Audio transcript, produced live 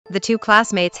the two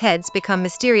classmates' heads become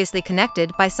mysteriously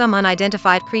connected by some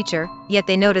unidentified creature, yet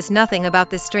they notice nothing about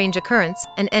this strange occurrence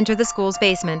and enter the school's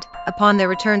basement. Upon their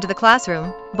return to the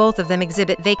classroom, both of them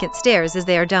exhibit vacant stares as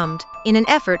they are dumbed. In an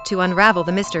effort to unravel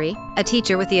the mystery, a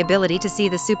teacher with the ability to see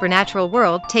the supernatural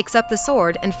world takes up the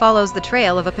sword and follows the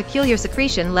trail of a peculiar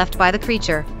secretion left by the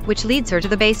creature, which leads her to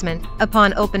the basement.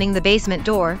 Upon opening the basement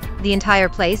door, the entire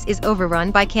place is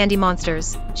overrun by candy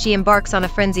monsters. She embarks on a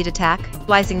frenzied attack,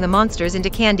 slicing the monsters into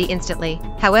candy instantly.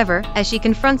 However, as she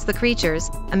confronts the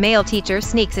creatures, a male teacher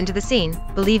sneaks into the scene,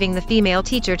 believing the female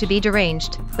teacher to be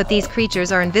deranged. But these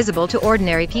creatures are invisible to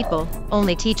ordinary people.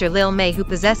 Only teacher Lil Mei, who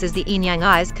possesses the yin-yang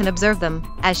eyes, can observe them.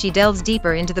 As she delves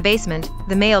deeper into the basement,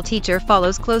 the male teacher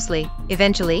follows closely.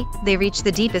 Eventually, they reach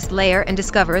the deepest layer and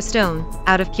discover a stone.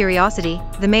 Out of curiosity,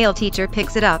 the male teacher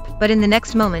picks it up, but in the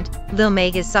next moment, Lil Mei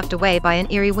is sucked away by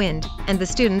an eerie wind, and the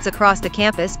students across the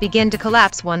campus begin to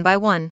collapse one by one.